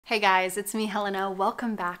Hey guys, it's me, Helena.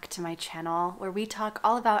 Welcome back to my channel where we talk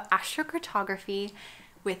all about astrocartography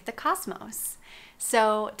with the cosmos.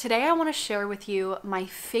 So today I want to share with you my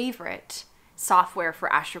favorite software for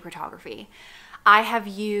astrocartography. I have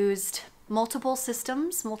used multiple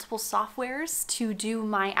systems, multiple softwares to do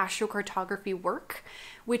my astrocartography work,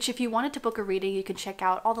 which if you wanted to book a reading, you can check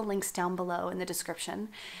out all the links down below in the description.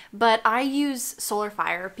 But I use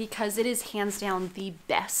SolarFire because it is hands down the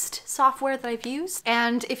best software that I've used.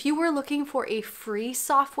 And if you were looking for a free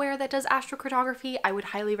software that does astrocartography, I would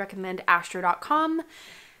highly recommend astro.com.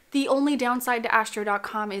 The only downside to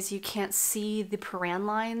astro.com is you can't see the paran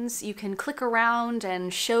lines. You can click around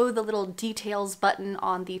and show the little details button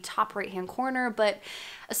on the top right hand corner, but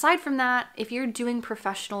aside from that, if you're doing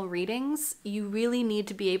professional readings, you really need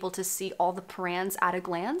to be able to see all the parans at a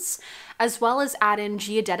glance, as well as add in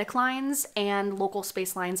geodetic lines and local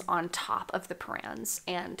space lines on top of the parans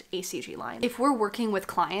and ACG lines. If we're working with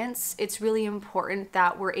clients, it's really important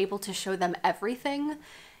that we're able to show them everything,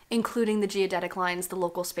 including the geodetic lines, the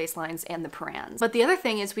local space lines, and the parans. But the other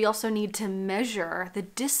thing is we also need to measure the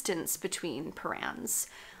distance between parans.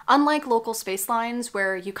 Unlike local space lines,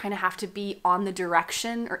 where you kind of have to be on the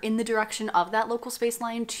direction or in the direction of that local space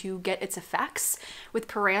line to get its effects, with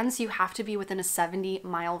parans you have to be within a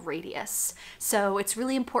 70-mile radius. So it's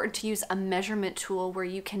really important to use a measurement tool where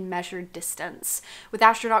you can measure distance. With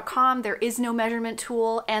astro.com, there is no measurement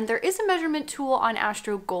tool, and there is a measurement tool on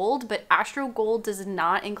Astro Gold, but Astro Gold does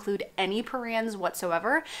not include any parans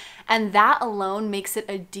whatsoever, and that alone makes it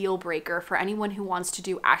a deal breaker for anyone who wants to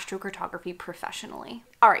do astrocartography professionally.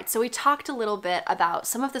 All right, so we talked a little bit about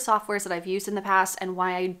some of the softwares that I've used in the past and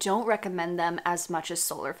why I don't recommend them as much as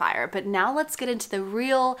SolarFire. But now let's get into the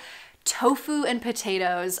real tofu and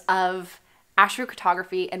potatoes of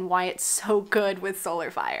astrocartography and why it's so good with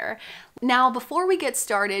SolarFire. Now, before we get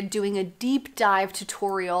started doing a deep dive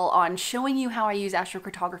tutorial on showing you how I use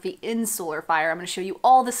astrocartography in SolarFire, I'm going to show you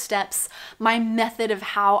all the steps, my method of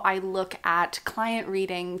how I look at client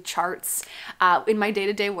reading charts in my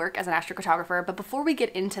day-to-day work as an astrocartographer. But before we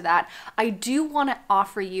get into that, I do want to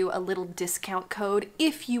offer you a little discount code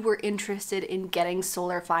if you were interested in getting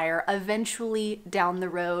SolarFire eventually down the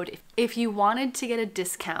road. If you wanted to get a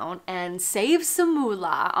discount and save some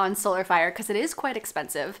moolah on SolarFire, because it is quite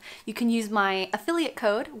expensive, you can use my affiliate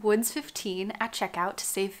code WOODS15 at checkout to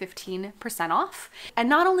save 15% off. And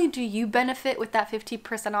not only do you benefit with that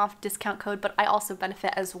 50% off discount code, but I also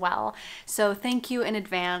benefit as well. So thank you in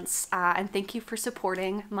advance, and thank you for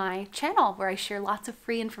supporting my channel where I share lots of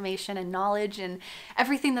free information and knowledge and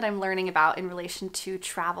everything that I'm learning about in relation to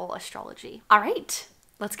travel astrology. All right,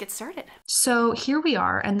 let's get started. So here we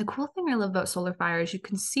are, and the cool thing I love about SolarFire is you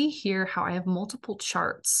can see here how I have multiple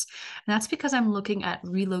charts, and that's because I'm looking at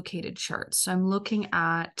relocated charts. So I'm looking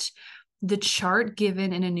at the chart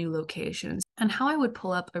given in a new location. And how I would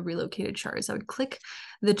pull up a relocated chart is I would click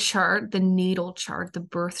the chart, the natal chart, the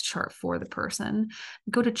birth chart for the person,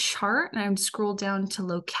 go to chart, and I would scroll down to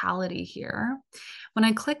locality here. When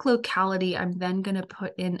I click locality, I'm then going to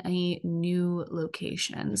put in a new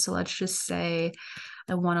location. So let's just say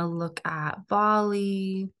I want to look at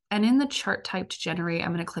Bali, and in the chart type to generate,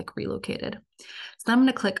 I'm going to click relocated. So then I'm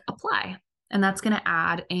going to click apply, and that's going to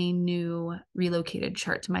add a new relocated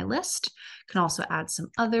chart to my list. I can also add some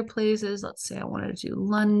other places. Let's say I wanted to do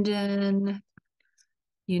London,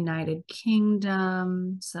 United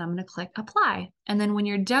Kingdom. So I'm going to click apply. And then when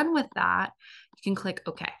you're done with that, you can click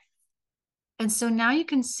OK. And so now you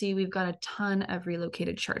can see we've got a ton of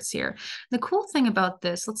relocated charts here. The cool thing about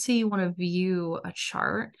this, let's say you want to view a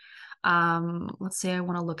chart. Let's say I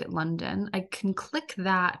want to look at London. I can click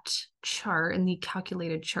that chart in the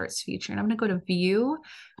calculated charts feature, and I'm going to go to view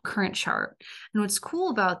current chart. And what's cool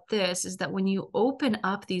about this is that when you open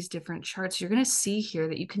up these different charts, you're going to see here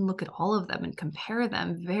that you can look at all of them and compare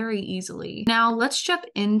them very easily. Now let's jump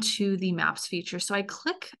into the maps feature. So I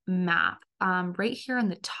click map. Right here on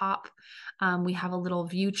the top, we have a little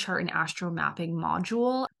view chart and astro mapping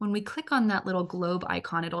module. When we click on that little globe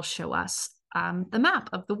icon, it'll show us the map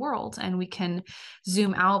of the world, and we can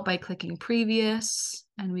zoom out by clicking previous,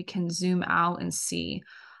 and we can zoom out and see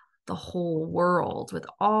the whole world with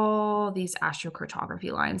all these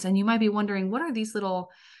astrocartography lines. And you might be wondering, what are these little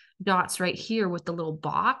dots right here with the little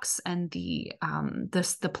box and the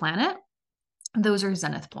planet? Those are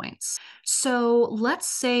zenith points. So let's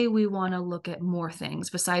say we want to look at more things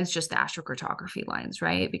besides just the astrocartography lines,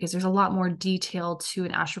 right? Because there's a lot more detail to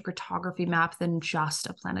an astrocartography map than just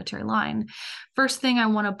a planetary line. First thing I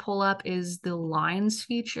want to pull up is the lines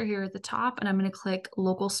feature here at the top, and I'm going to click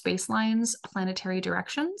local space lines, planetary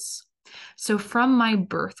directions. So from my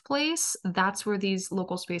birthplace, that's where these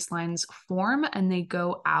local space lines form and they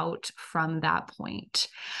go out from that point.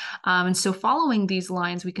 And so following these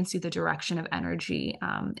lines, we can see the direction of energy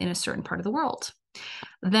in a certain part of the world.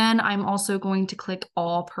 Then I'm also going to click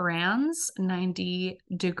all parans, 90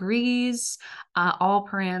 degrees, all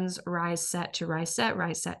parans, rise, set to rise,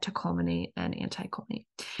 set to culminate, and anti-culminate.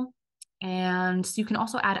 And you can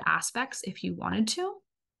also add aspects if you wanted to.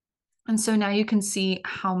 And so now you can see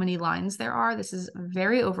how many lines there are. This is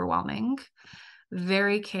very overwhelming,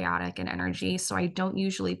 very chaotic in energy. So I don't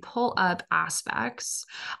usually pull up aspects.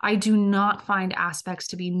 I do not find aspects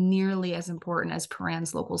to be nearly as important as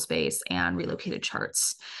Paran's local space and relocated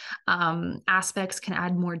charts. Aspects can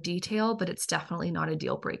add more detail, but it's definitely not a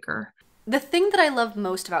deal breaker. The thing that I love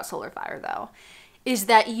most about Solar Fire, though, is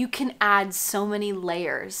that you can add so many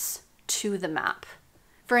layers to the map.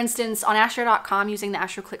 For instance, on astro.com, using the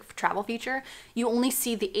Astro Click travel feature, you only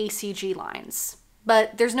see the ACG lines,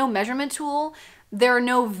 but there's no measurement tool. There are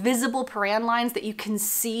no visible paran lines that you can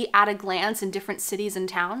see at a glance in different cities and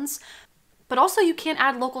towns, but also you can't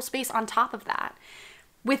add local space on top of that.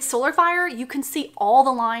 With Solar Fire, you can see all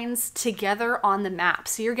the lines together on the map.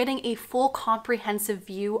 So you're getting a full comprehensive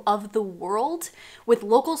view of the world with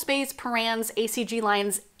local space, parans, ACG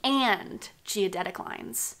lines, and geodetic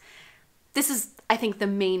lines. This is, I think, the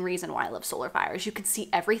main reason why I love Solar Fire is you can see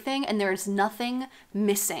everything and there's nothing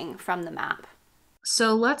missing from the map.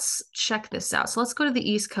 So let's check this out. So let's go to the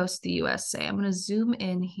East Coast of the USA. I'm going to zoom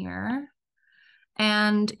in here.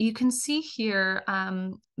 And you can see here,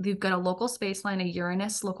 you've got a local space line, a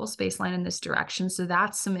Uranus local space line in this direction. So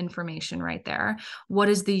that's some information right there. What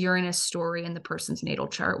is the Uranus story in the person's natal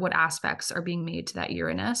chart? What aspects are being made to that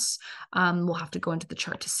Uranus? We'll have to go into the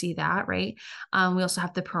chart to see that, right? We also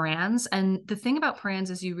have the parans. And the thing about parans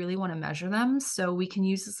is you really want to measure them. So we can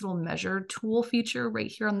use this little measure tool feature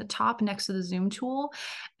right here on the top next to the zoom tool.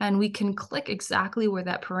 And we can click exactly where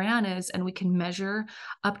that paran is and we can measure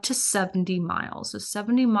up to 70 miles. So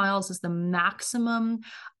 70 miles is the maximum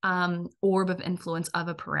orb of influence of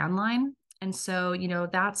a paran line. And so, you know,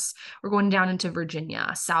 we're going down into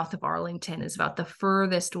Virginia, south of Arlington is about the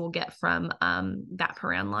furthest we'll get from that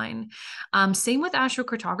paran line. Same with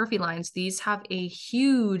astrocartography lines. These have a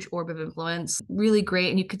huge orb of influence, really great.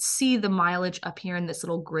 And you could see the mileage up here in this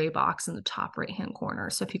little gray box in the top right-hand corner.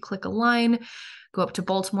 So if you click a line, go up to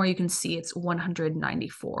Baltimore, you can see it's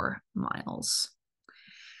 194 miles.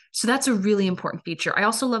 So that's a really important feature. I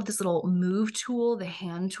also love this little move tool, the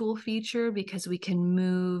hand tool feature, because we can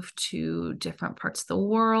move to different parts of the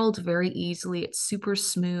world very easily. It's super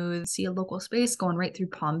smooth. See a local space going right through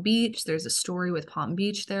Palm Beach. There's a story with Palm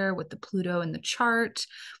Beach there with the Pluto in the chart.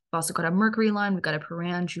 We've also got a Mercury line. We've got a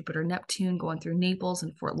Paran, Jupiter, Neptune going through Naples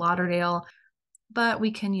and Fort Lauderdale. But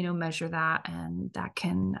we can, you know, measure that and that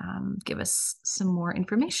can give us some more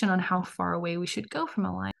information on how far away we should go from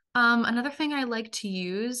a line. Another thing I like to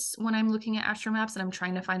use when I'm looking at astromaps and I'm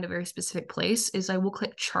trying to find a very specific place is I will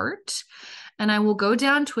click chart and I will go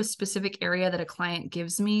down to a specific area that a client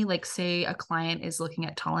gives me. Like say a client is looking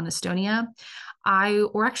at Tallinn, Estonia.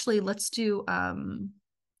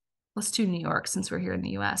 Let's do New York since we're here in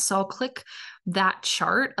the US. So I'll click that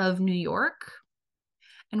chart of New York.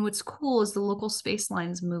 And what's cool is the local space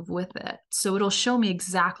lines move with it. So it'll show me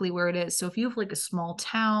exactly where it is. So if you have like a small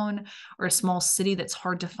town or a small city that's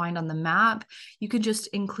hard to find on the map, you could just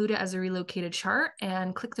include it as a relocated chart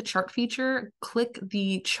and click the chart feature, click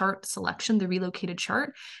the chart selection, the relocated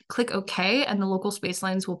chart, click OK, and the local space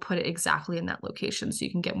lines will put it exactly in that location so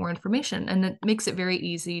you can get more information. And it makes it very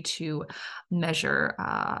easy to measure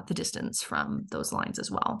the distance from those lines as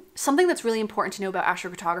well. Something that's really important to know about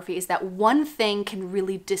astrocartography is that one thing can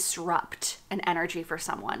really disrupt an energy for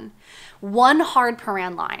someone. One hard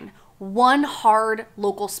paran line, one hard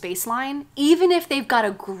local space line, even if they've got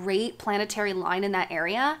a great planetary line in that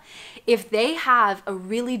area, if they have a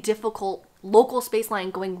really difficult local space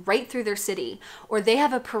line going right through their city, or they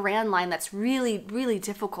have a paran line that's really, really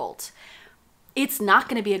difficult, it's not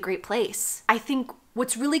going to be a great place. I think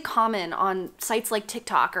what's really common on sites like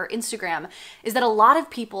TikTok or Instagram is that a lot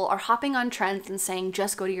of people are hopping on trends and saying,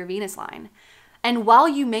 just go to your Venus line. And while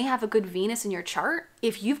you may have a good Venus in your chart,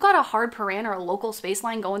 if you've got a hard paran or a local space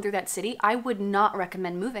line going through that city, I would not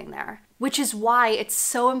recommend moving there. Which is why it's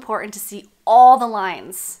so important to see all the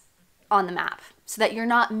lines on the map so that you're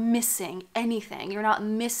not missing anything. You're not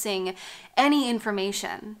missing any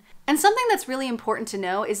information. And something that's really important to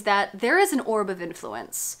know is that there is an orb of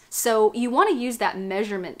influence. So you want to use that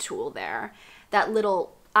measurement tool there, that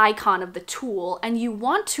little icon of the tool, and you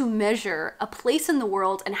want to measure a place in the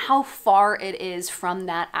world and how far it is from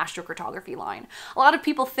that astrocartography line. A lot of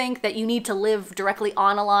people think that you need to live directly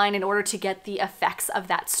on a line in order to get the effects of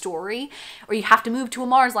that story, or you have to move to a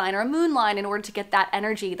Mars line or a moon line in order to get that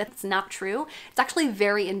energy. That's not true. It's actually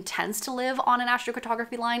very intense to live on an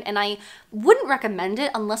astrocartography line, and I wouldn't recommend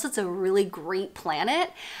it unless it's a really great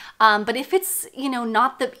planet. But if it's, you know,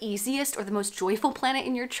 not the easiest or the most joyful planet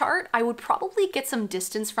in your chart, I would probably get some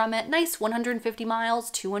distance from it. Nice 150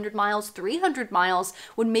 miles, 200 miles, 300 miles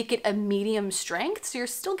would make it a medium strength. So you're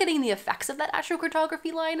still getting the effects of that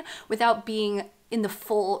astrocartography line without being in the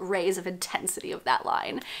full rays of intensity of that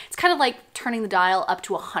line. It's kind of like turning the dial up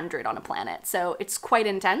to 100 on a planet. So it's quite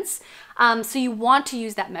intense. So you want to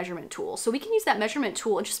use that measurement tool. So we can use that measurement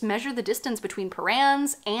tool and just measure the distance between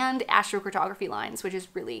parans and astrocartography lines, which is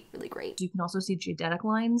really, really great. You can also see geodetic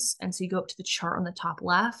lines. And so you go up to the chart on the top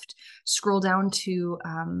left, scroll down to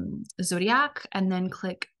zodiac, and then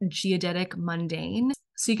click geodetic mundane.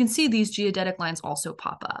 So you can see these geodetic lines also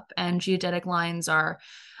pop up, and geodetic lines are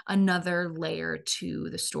another layer to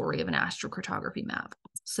the story of an astrocartography map.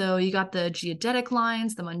 So you got the geodetic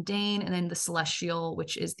lines, the mundane, and then the celestial,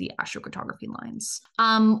 which is the astrocartography lines.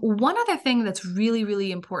 One other thing that's really,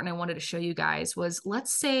 really important I wanted to show you guys was,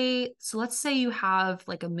 let's say you have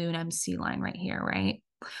like a moon MC line right here, right?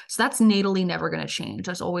 So that's natally never going to change.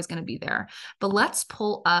 That's always going to be there. But let's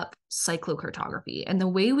pull up cyclocartography. And the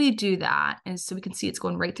way we do that is, so we can see it's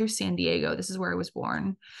going right through San Diego. This is where I was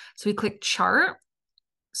born. So we click chart,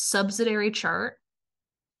 subsidiary chart.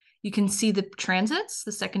 You can see the transits,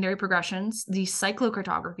 the secondary progressions, the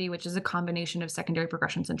cyclocartography, which is a combination of secondary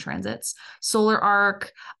progressions and transits, solar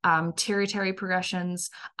arc, tertiary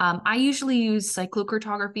progressions. I usually use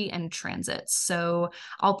cyclocartography and transits. So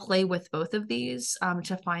I'll play with both of these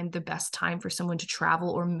to find the best time for someone to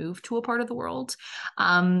travel or move to a part of the world.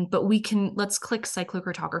 But let's click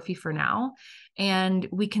cyclocartography for now. And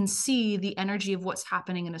we can see the energy of what's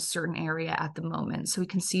happening in a certain area at the moment. So we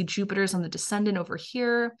can see Jupiter's on the descendant over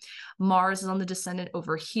here. Mars is on the descendant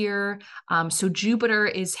over here. So Jupiter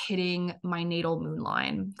is hitting my natal moon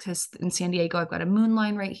line, because in San Diego, I've got a moon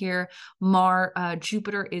line right here.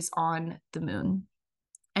 Jupiter is on the moon,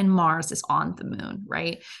 and Mars is on the moon,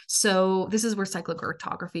 right? So this is where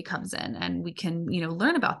cyclocartography comes in, and we can,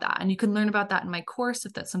 learn about that. And you can learn about that in my course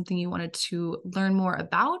if that's something you wanted to learn more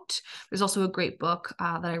about. There's also a great book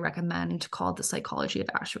that I recommend called The Psychology of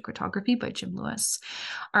Astrocartography by Jim Lewis.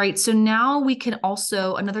 All right, so now we can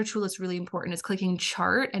also, another tool that's really important is clicking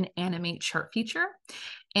chart and animate chart feature.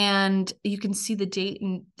 And you can see the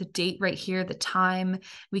date right here, the time.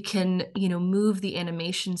 We can, move the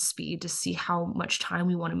animation speed to see how much time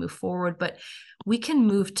we want to move forward, but we can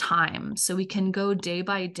move time. So we can go day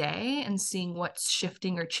by day and seeing what's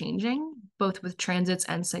shifting or changing, both with transits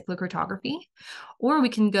and cyclocartography, or we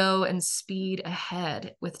can go and speed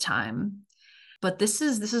ahead with time. But this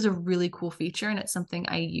is a really cool feature, and it's something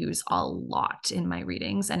I use a lot in my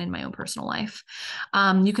readings and in my own personal life.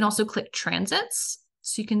 You can also click transits.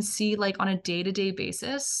 So you can see, like, on a day-to-day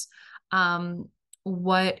basis,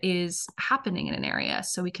 what is happening in an area.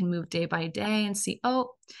 So we can move day by day and see,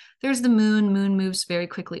 oh, there's the moon. Moon moves very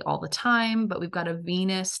quickly all the time, but we've got a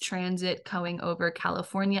Venus transit going over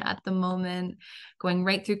California at the moment, going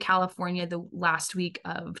right through California the last week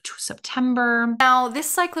of September. Now,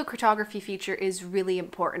 this cyclocartography feature is really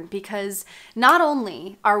important because not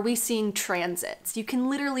only are we seeing transits, you can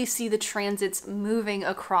literally see the transits moving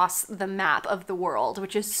across the map of the world,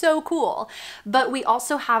 which is so cool, but we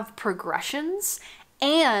also have progressions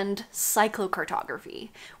and cyclocartography,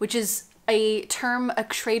 which is a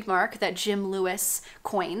trademark that Jim Lewis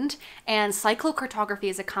coined. And cyclocartography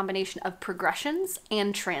is a combination of progressions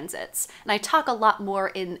and transits. And I talk a lot more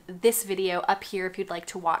in this video up here if you'd like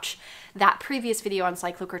to watch that previous video on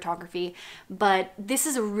cyclocartography. But this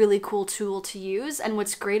is a really cool tool to use. And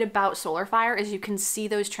what's great about SolarFire is you can see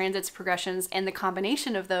those transits, progressions, and the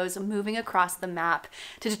combination of those moving across the map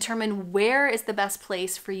to determine where is the best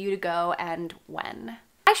place for you to go and when.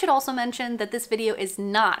 I should also mention that this video is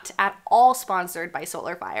not at all sponsored by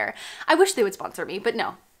SolarFire. I wish they would sponsor me, but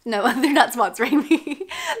no, they're not sponsoring me.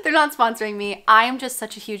 They're not sponsoring me. I am just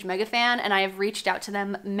such a huge mega fan, and I have reached out to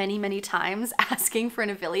them many, many times asking for an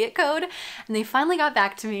affiliate code, and they finally got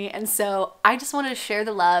back to me. And so I just wanted to share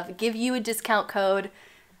the love, give you a discount code.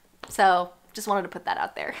 So just wanted to put that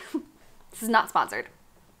out there. This is not sponsored,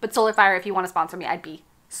 but SolarFire, if you want to sponsor me, I'd be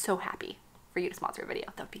so happy for you to sponsor a video.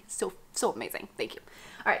 That would be so amazing. Thank you.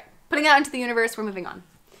 All right, putting out into the universe, we're moving on.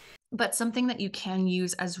 But something that you can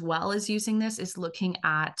use as well as using this is looking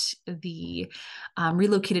at the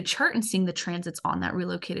relocated chart and seeing the transits on that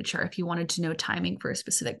relocated chart if you wanted to know timing for a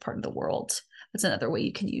specific part of the world. That's another way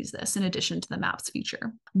you can use this in addition to the maps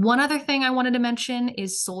feature. One other thing I wanted to mention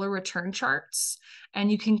is solar return charts. And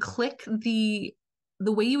you can click the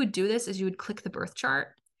way you would do this is you would click the birth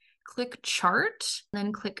chart, click chart,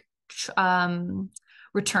 then click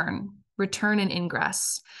return and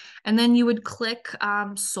ingress. And then you would click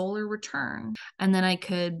solar return. And then I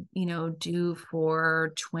could, do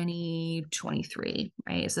for 2023,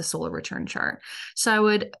 right, is the solar return chart. So I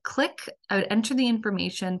would enter the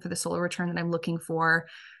information for the solar return that I'm looking for.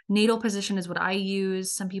 Natal position is what I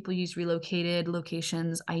use. Some people use relocated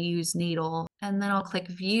locations. I use natal. And then I'll click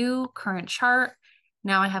view current chart.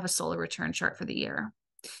 Now I have a solar return chart for the year.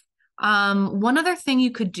 One other thing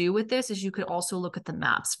you could do with this is you could also look at the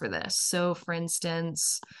maps for this. So for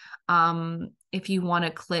instance, if you want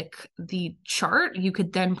to click the chart, you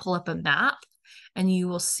could then pull up a map and you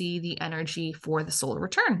will see the energy for the solar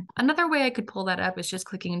return. Another way I could pull that up is just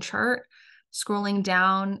clicking chart, scrolling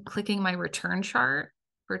down, clicking my return chart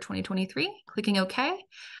for 2023, clicking OK.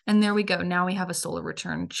 And there we go. Now we have a solar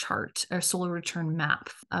return chart or solar return map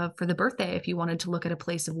for the birthday if you wanted to look at a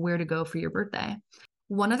place of where to go for your birthday.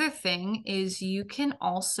 One other thing is you can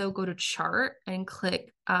also go to chart and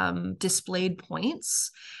click displayed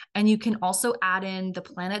points. And you can also add in the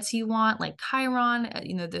planets you want, like Chiron,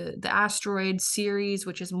 the asteroid Ceres,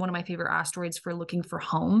 which is one of my favorite asteroids for looking for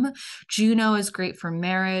home. Juno is great for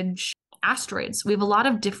marriage. Asteroids. We have a lot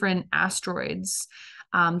of different asteroids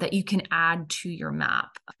that you can add to your map.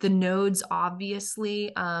 The nodes,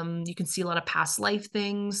 obviously, you can see a lot of past life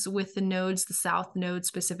things with the nodes, the south node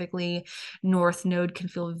specifically. North node can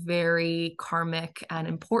feel very karmic and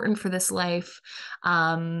important for this life.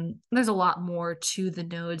 There's a lot more to the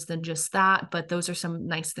nodes than just that, but those are some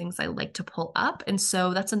nice things I like to pull up. And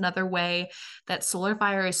so that's another way that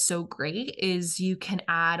SolarFire is so great, is you can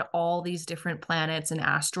add all these different planets and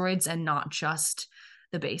asteroids and not just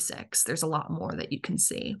the basics. There's a lot more that you can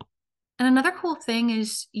see. And another cool thing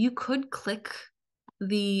is you could click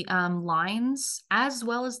the lines as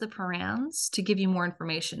well as the parans to give you more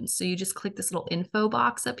information. So you just click this little info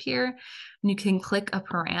box up here and you can click a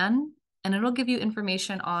paran and it'll give you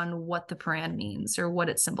information on what the paran means or what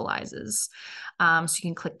it symbolizes. So you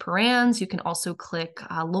can click parans. You can also click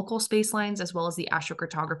local space lines as well as the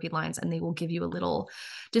astrocartography lines, and they will give you a little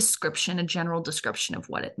description, a general description of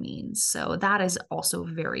what it means. So that is also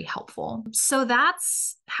very helpful. So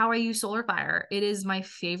that's how I use SolarFire. It is my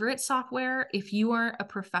favorite software. If you are a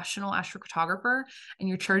professional astrocartographer and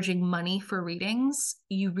you're charging money for readings,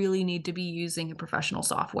 you really need to be using a professional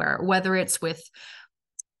software, whether it's with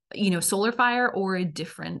SolarFire or a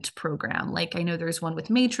different program. Like I know there's one with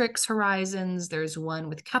Matrix Horizons, there's one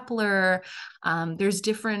with Kepler. There's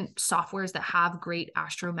different softwares that have great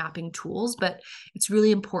astro mapping tools, but it's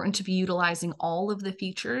really important to be utilizing all of the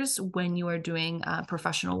features when you are doing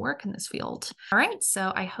professional work in this field. All right,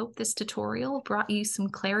 so I hope this tutorial brought you some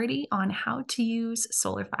clarity on how to use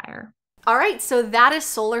SolarFire. All right, so that is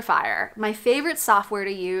SolarFire, my favorite software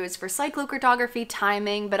to use for cyclocartography,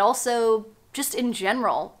 timing, but also just in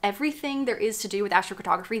general, everything there is to do with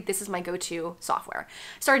astrocartography, this is my go-to software.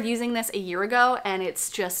 Started using this a year ago and it's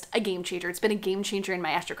just a game changer. It's been a game changer in my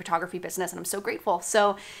astrocartography business and I'm so grateful.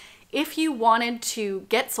 So if you wanted to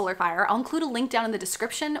get SolarFire, I'll include a link down in the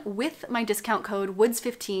description with my discount code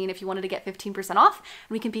WOODS15 if you wanted to get 15% off. And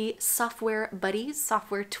we can be software buddies,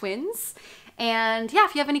 software twins. And yeah,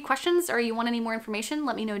 if you have any questions or you want any more information,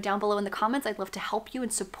 let me know down below in the comments. I'd love to help you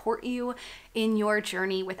and support you in your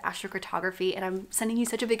journey with astrocartography. And I'm sending you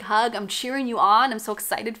such a big hug. I'm cheering you on. I'm so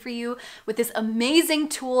excited for you with this amazing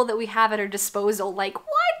tool that we have at our disposal. Like,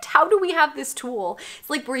 what? How do we have this tool? It's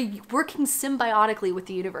like we're working symbiotically with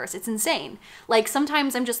the universe. It's insane. Like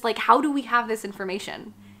sometimes I'm just like, how do we have this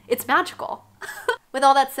information? It's magical. With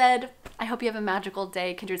all that said, I hope you have a magical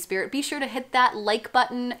day, kindred spirit. Be sure to hit that like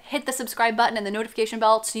button, hit the subscribe button and the notification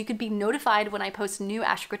bell so you could be notified when I post new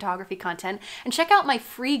astrocartography content. And check out my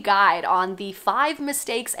free guide on the 5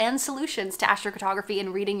 mistakes and solutions to astrocartography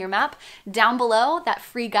and reading your map down below. That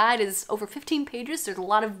free guide is over 15 pages. There's a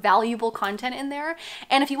lot of valuable content in there.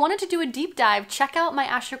 And if you wanted to do a deep dive, check out my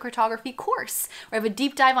astrocartography course, where I have a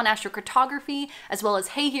deep dive on astrocartography, as well as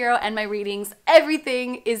Hey Hero and my readings.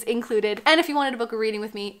 Everything is included. And if you wanted to book a reading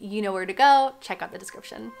with me, you know where to go. Check out the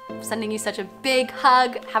description. I'm sending you such a big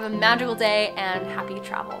hug. Have a magical day and happy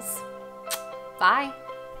travels. Bye.